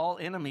of all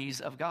enemies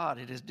of God.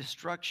 It is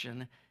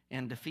destruction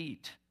and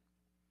defeat.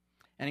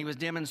 And he was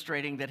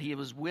demonstrating that he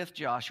was with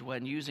Joshua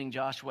and using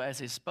Joshua as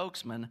his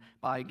spokesman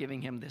by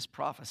giving him this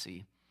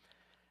prophecy.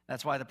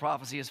 That's why the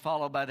prophecy is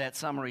followed by that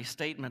summary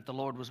statement, the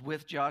Lord was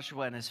with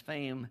Joshua and his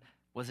fame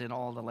was in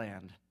all the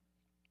land.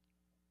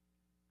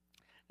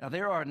 Now,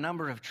 there are a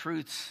number of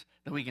truths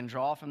that we can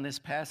draw from this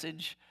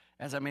passage.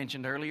 As I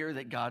mentioned earlier,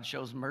 that God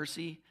shows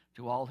mercy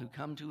to all who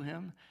come to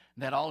him,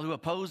 that all who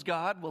oppose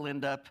God will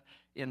end up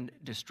in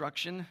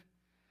destruction.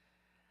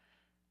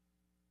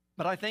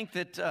 But I think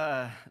that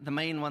the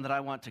main one that I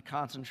want to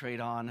concentrate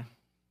on,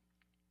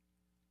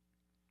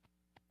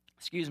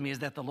 is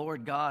that the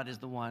Lord God is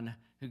the one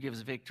who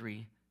gives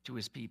victory to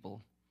his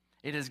people.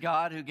 It is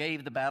God who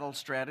gave the battle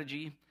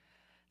strategy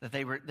that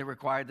they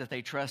required that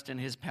they trust in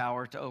his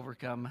power to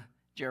overcome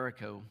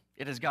Jericho.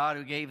 It is God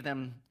who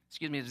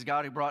it is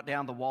God who brought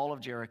down the wall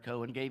of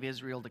Jericho and gave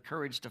Israel the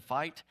courage to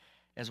fight,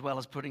 as well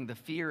as putting the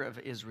fear of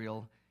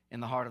Israel in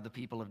the heart of the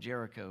people of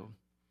Jericho.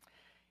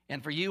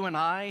 And for you and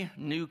I,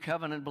 new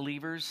covenant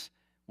believers,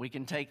 we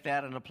can take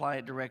that and apply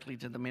it directly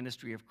to the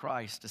ministry of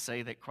Christ to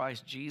say that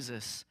Christ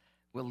Jesus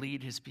will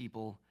lead his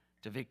people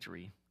to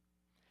victory.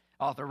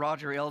 Author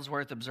Roger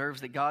Ellsworth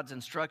observes that God's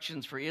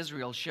instructions for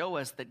Israel show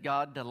us that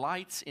God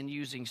delights in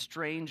using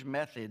strange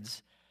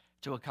methods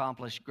to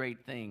accomplish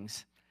great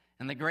things.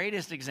 And the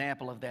greatest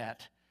example of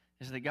that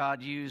is that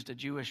God used a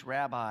Jewish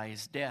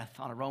rabbi's death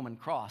on a Roman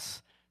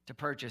cross to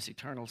purchase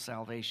eternal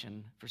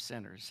salvation for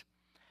sinners.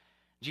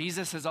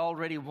 Jesus has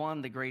already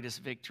won the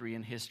greatest victory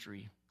in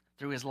history.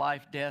 Through his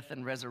life, death,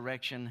 and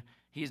resurrection,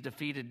 he has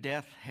defeated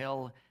death,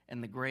 hell,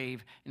 and the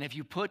grave. And if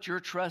you put your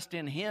trust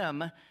in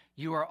him,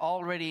 you are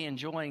already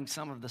enjoying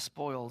some of the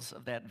spoils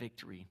of that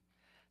victory.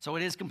 So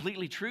it is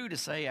completely true to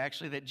say,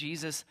 actually, that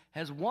Jesus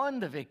has won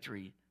the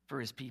victory for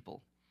his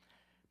people.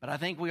 But I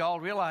think we all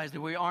realize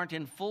that we aren't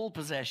in full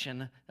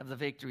possession of the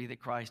victory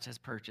that Christ has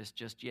purchased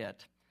just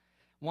yet.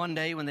 One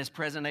day when this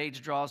present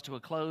age draws to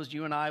a close,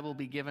 you and I will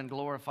be given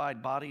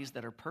glorified bodies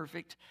that are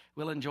perfect.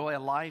 We'll enjoy a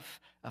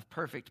life of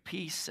perfect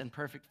peace and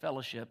perfect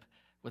fellowship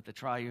with the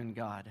triune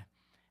God.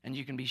 And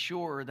you can be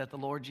sure that the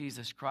Lord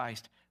Jesus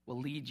Christ will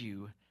lead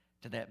you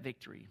to that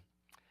victory.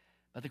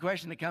 But the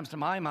question that comes to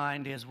my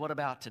mind is, what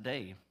about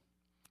today?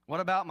 What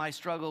about my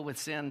struggle with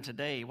sin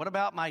today? What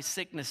about my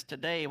sickness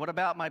today? What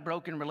about my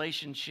broken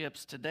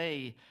relationships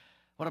today?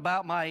 What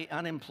about my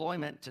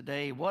unemployment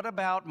today? What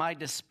about my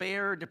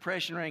despair,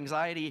 depression, or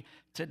anxiety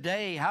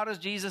today? How does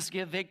Jesus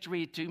give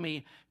victory to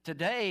me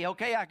today?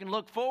 Okay, I can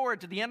look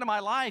forward to the end of my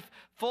life,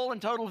 full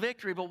and total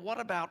victory, but what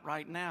about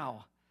right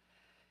now?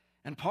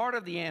 And part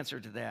of the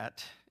answer to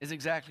that is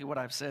exactly what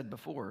I've said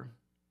before.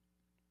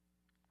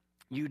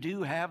 You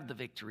do have the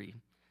victory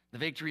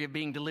of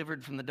being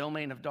delivered from the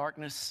domain of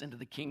darkness into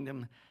the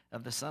kingdom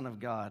of the Son of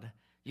God.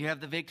 You have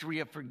the victory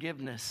of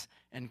forgiveness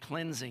and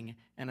cleansing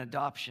and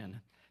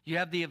adoption. You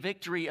have the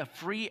victory of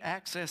free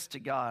access to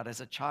God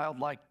as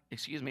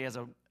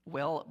a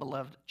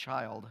well-beloved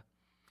child.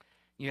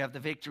 You have the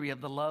victory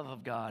of the love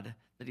of God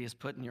that he has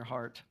put in your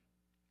heart.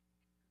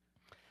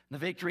 The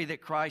victory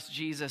that Christ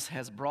Jesus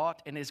has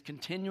brought and is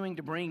continuing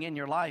to bring in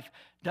your life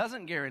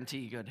doesn't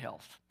guarantee good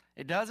health.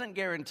 It doesn't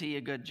guarantee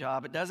a good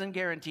job. It doesn't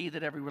guarantee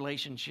that every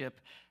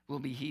relationship will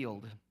be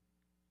healed.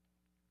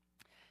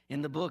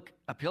 In the book,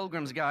 A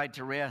Pilgrim's Guide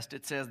to Rest,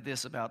 it says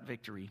this about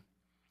victory.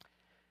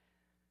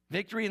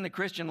 Victory in the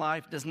Christian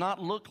life does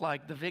not look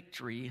like the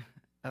victory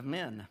of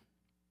men.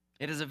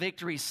 It is a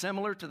victory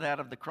similar to that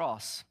of the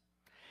cross.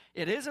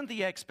 It isn't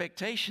the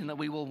expectation that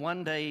we will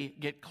one day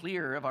get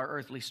clear of our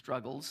earthly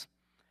struggles.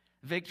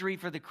 Victory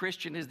for the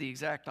Christian is the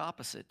exact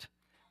opposite,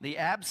 the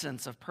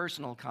absence of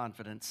personal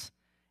confidence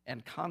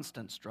and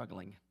constant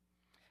struggling.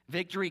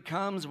 Victory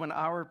comes when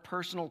our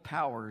personal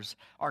powers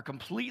are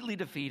completely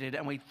defeated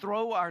and we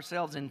throw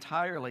ourselves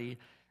entirely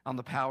on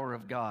the power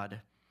of God.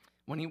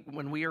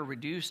 When we are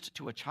reduced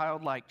to a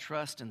childlike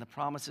trust in the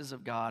promises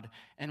of God,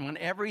 and when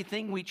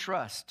everything we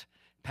trust,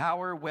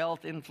 power,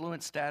 wealth,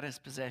 influence, status,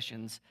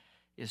 possessions,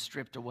 is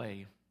stripped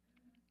away.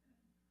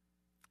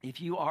 If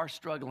you are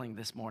struggling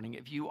this morning,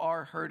 if you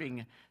are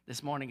hurting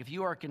this morning, if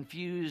you are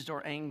confused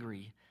or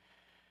angry,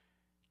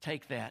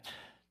 take that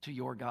to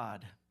your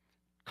God.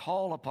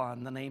 Call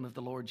upon the name of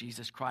the Lord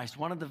Jesus Christ.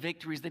 One of the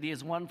victories that he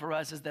has won for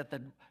us is that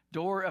the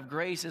door of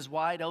grace is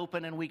wide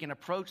open and we can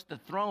approach the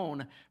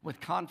throne with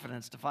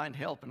confidence to find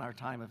help in our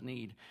time of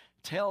need.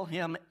 Tell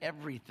him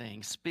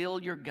everything.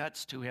 Spill your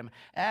guts to him.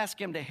 Ask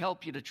him to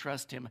help you to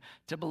trust him,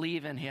 to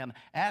believe in him.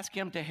 Ask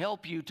him to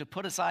help you to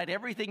put aside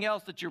everything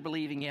else that you're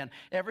believing in,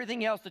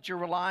 everything else that you're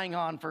relying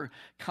on for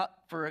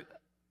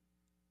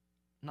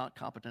not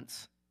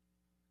competence.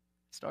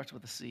 It starts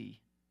with a C.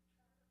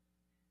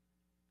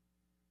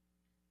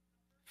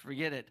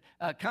 Forget it.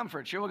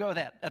 Comfort. Sure, we'll go with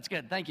that. That's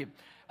good. Thank you.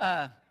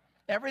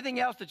 Everything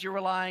else that you're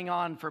relying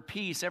on for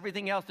peace,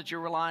 everything else that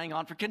you're relying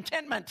on for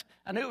contentment.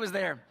 I knew it was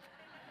there.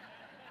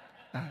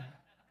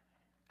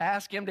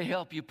 Ask him to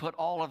help you put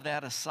all of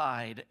that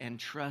aside and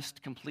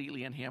trust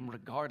completely in him,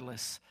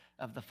 regardless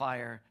of the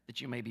fire that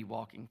you may be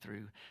walking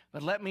through.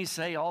 But let me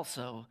say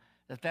also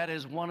that that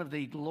is one of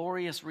the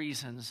glorious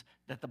reasons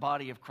that the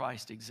body of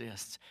Christ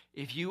exists.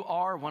 If you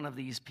are one of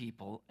these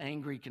people,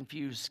 angry,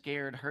 confused,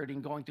 scared,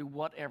 hurting, going through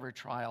whatever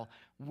trial,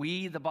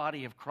 we, the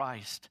body of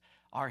Christ,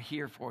 are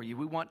here for you.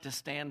 We want to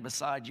stand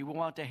beside you. We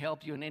want to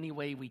help you in any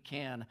way we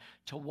can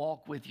to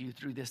walk with you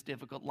through this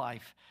difficult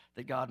life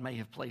that God may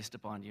have placed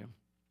upon you.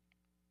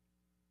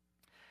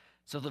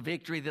 So the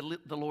victory that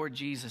the Lord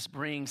Jesus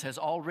brings has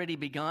already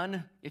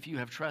begun if you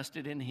have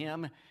trusted in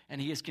him, and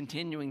he is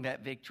continuing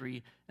that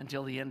victory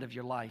until the end of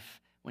your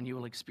life when you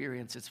will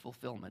experience its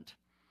fulfillment.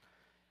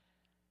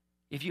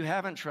 If you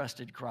haven't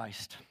trusted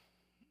Christ,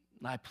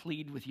 I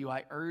plead with you,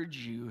 I urge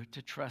you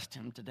to trust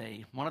him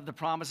today. One of the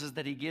promises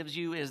that he gives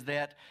you is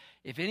that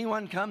if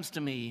anyone comes to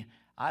me,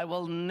 I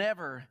will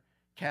never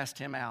cast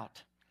him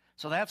out.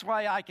 So that's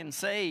why I can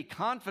say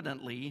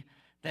confidently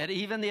that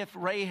even if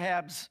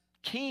Rahab's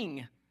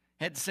king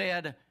had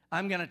said,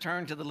 I'm going to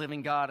turn to the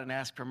living God and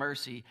ask for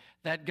mercy,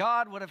 that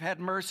God would have had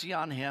mercy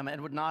on him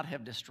and would not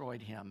have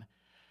destroyed him.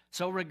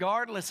 So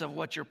regardless of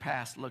what your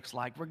past looks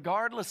like,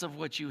 regardless of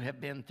what you have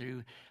been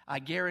through, I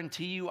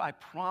guarantee you, I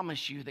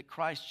promise you that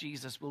Christ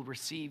Jesus will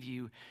receive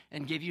you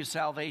and give you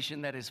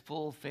salvation that is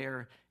full,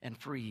 fair, and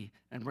free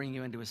and bring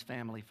you into his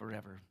family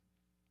forever.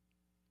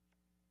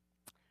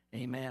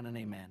 Amen and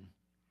amen.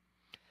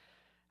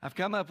 I've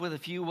come up with a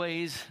few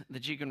ways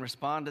that you can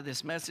respond to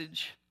this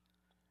message.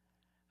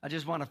 I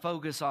just want to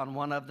focus on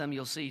one of them.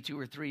 You'll see 2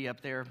 or 3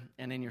 up there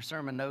and in your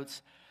sermon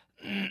notes.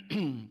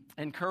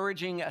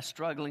 Encouraging a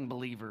struggling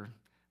believer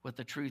with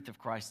the truth of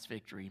Christ's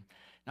victory.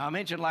 Now, I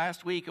mentioned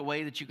last week a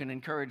way that you can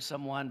encourage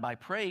someone by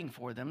praying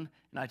for them.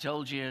 And I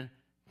told you,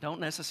 don't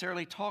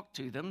necessarily talk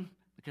to them,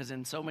 because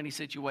in so many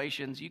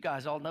situations, you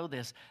guys all know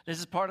this. This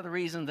is part of the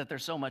reason that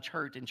there's so much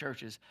hurt in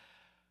churches.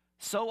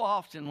 So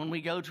often when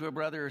we go to a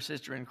brother or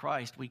sister in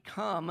Christ, we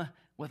come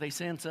with a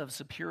sense of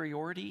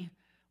superiority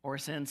or a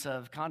sense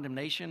of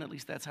condemnation. At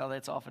least that's how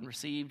that's often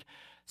received.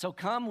 So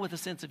come with a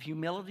sense of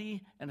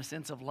humility and a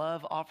sense of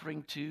love,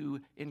 offering to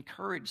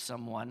encourage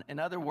someone. In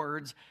other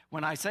words,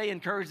 when I say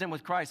encourage them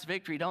with Christ's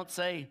victory, don't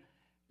say,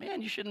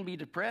 man, you shouldn't be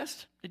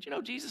depressed. Did you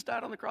know Jesus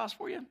died on the cross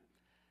for you?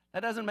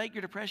 That doesn't make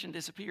your depression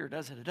disappear,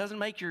 does it? It doesn't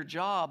make your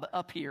job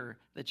up here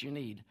that you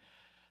need.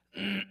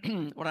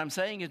 What I'm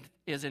saying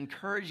is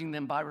encouraging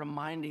them by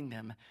reminding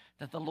them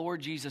that the Lord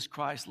Jesus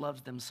Christ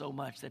loves them so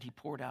much that he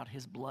poured out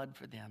his blood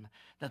for them,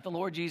 that the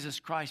Lord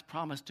Jesus Christ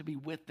promised to be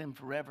with them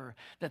forever,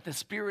 that the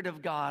Spirit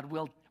of God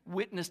will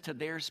witness to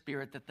their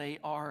spirit that they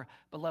are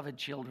beloved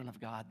children of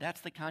God.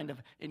 That's the kind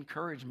of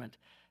encouragement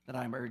that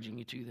I'm urging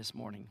you to this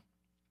morning.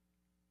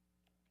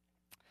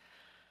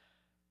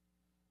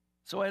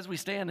 So as we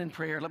stand in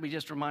prayer, let me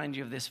just remind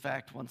you of this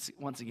fact once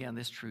again,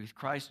 this truth.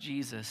 Christ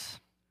Jesus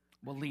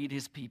will lead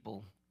his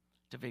people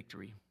to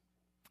victory.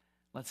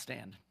 Let's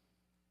stand.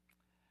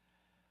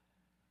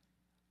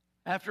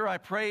 After I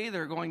pray,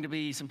 there are going to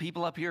be some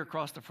people up here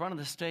across the front of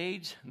the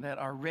stage that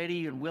are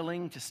ready and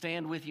willing to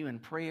stand with you in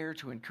prayer,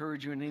 to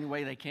encourage you in any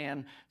way they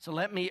can. So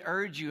let me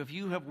urge you, if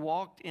you have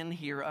walked in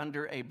here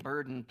under a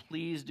burden,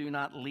 please do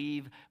not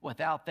leave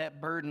without that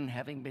burden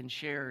having been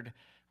shared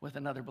with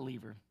another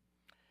believer.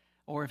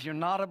 Or if you're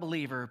not a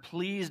believer,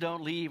 please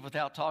don't leave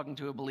without talking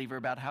to a believer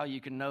about how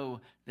you can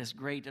know this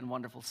great and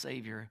wonderful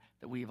Savior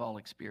that we've all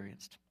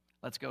experienced.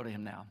 Let's go to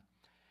him now.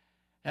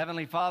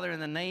 Heavenly Father, in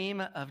the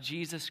name of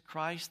Jesus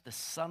Christ, the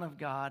Son of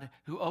God,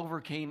 who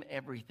overcame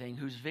everything,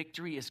 whose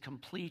victory is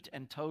complete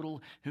and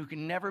total, who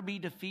can never be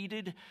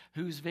defeated,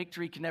 whose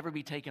victory can never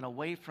be taken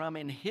away from,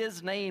 in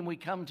his name we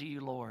come to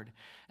you, Lord.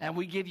 And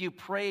we give you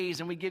praise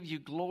and we give you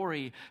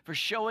glory for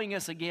showing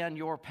us again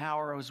your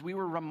power, as we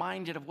were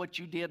reminded of what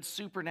you did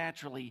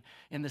supernaturally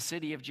in the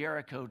city of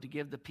Jericho to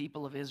give the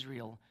people of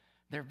Israel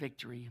their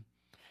victory.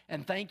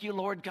 And thank you,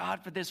 Lord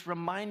God, for this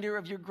reminder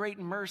of your great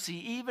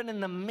mercy. Even in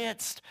the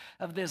midst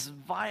of this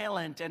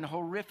violent and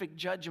horrific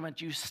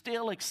judgment, you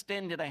still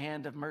extended a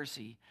hand of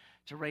mercy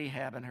to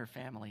Rahab and her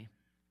family.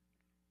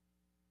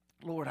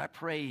 Lord, I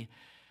pray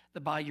that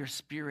by your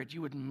Spirit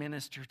you would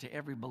minister to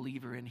every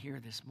believer in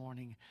here this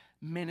morning.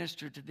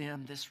 Minister to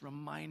them this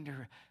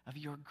reminder of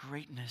your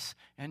greatness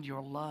and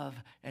your love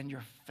and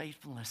your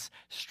faithfulness.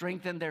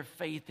 Strengthen their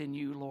faith in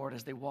you, Lord,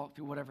 as they walk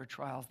through whatever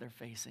trials they're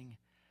facing.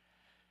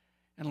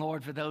 And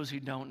Lord, for those who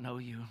don't know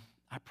you,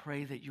 I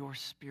pray that your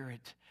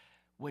Spirit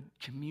would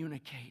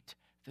communicate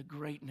the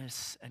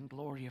greatness and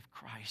glory of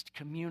Christ,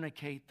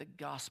 communicate the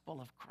gospel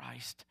of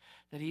Christ,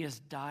 that he has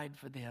died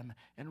for them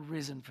and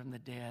risen from the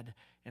dead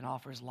and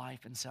offers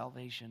life and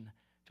salvation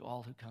to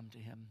all who come to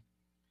him.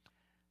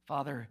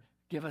 Father,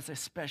 give us a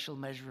special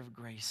measure of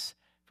grace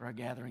for our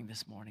gathering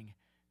this morning.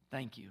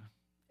 Thank you.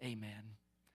 Amen.